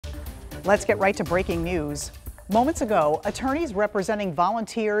Let's get right to breaking news. Moments ago, attorneys representing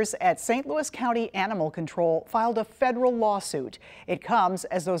volunteers at St. Louis County Animal Control filed a federal lawsuit. It comes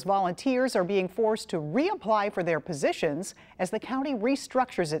as those volunteers are being forced to reapply for their positions as the county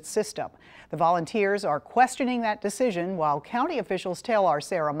restructures its system. The volunteers are questioning that decision while county officials tell our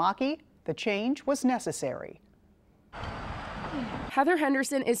Sarah Maki the change was necessary. Heather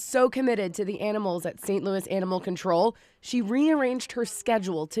Henderson is so committed to the animals at St. Louis Animal Control, she rearranged her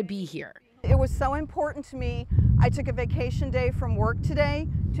schedule to be here. It was so important to me. I took a vacation day from work today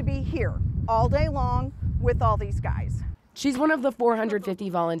to be here all day long with all these guys. She's one of the 450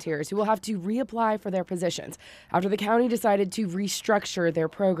 volunteers who will have to reapply for their positions after the county decided to restructure their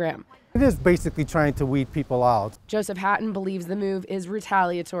program. It is basically trying to weed people out. Joseph Hatton believes the move is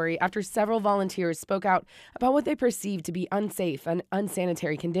retaliatory after several volunteers spoke out about what they perceive to be unsafe and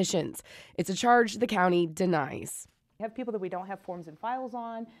unsanitary conditions. It's a charge the county denies. We have people that we don't have forms and files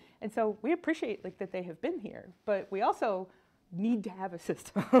on, and so we appreciate that they have been here, but we also need to have a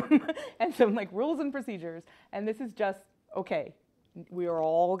system and some rules and procedures, and this is just, okay, we are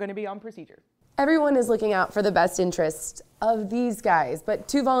all going to be on procedure. Everyone is looking out for the best interest of these guys, but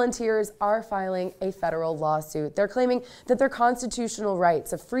two volunteers are filing a federal lawsuit. They're claiming that their constitutional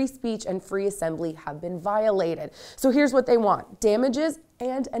rights of free speech and free assembly have been violated. So here's what they want: damages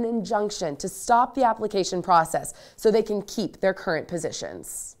and an injunction to stop the application process so they can keep their current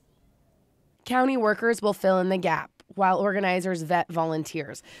positions. County workers will fill in the gap while organizers vet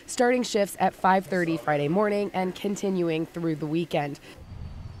volunteers, starting shifts at 5:30 Friday morning and continuing through the weekend.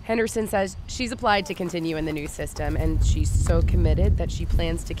 Henderson says she's applied to continue in the new system, and she's so committed that she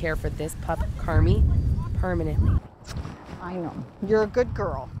plans to care for this pup, Carmi, permanently. I know. You're a good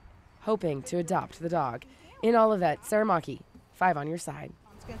girl. Hoping to adopt the dog. In Olivet, Sarah Maki, 5 on your side.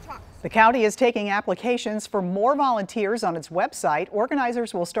 The county is taking applications for more volunteers on its website.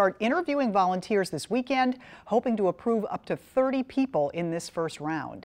 Organizers will start interviewing volunteers this weekend, hoping to approve up to 30 people in this first round.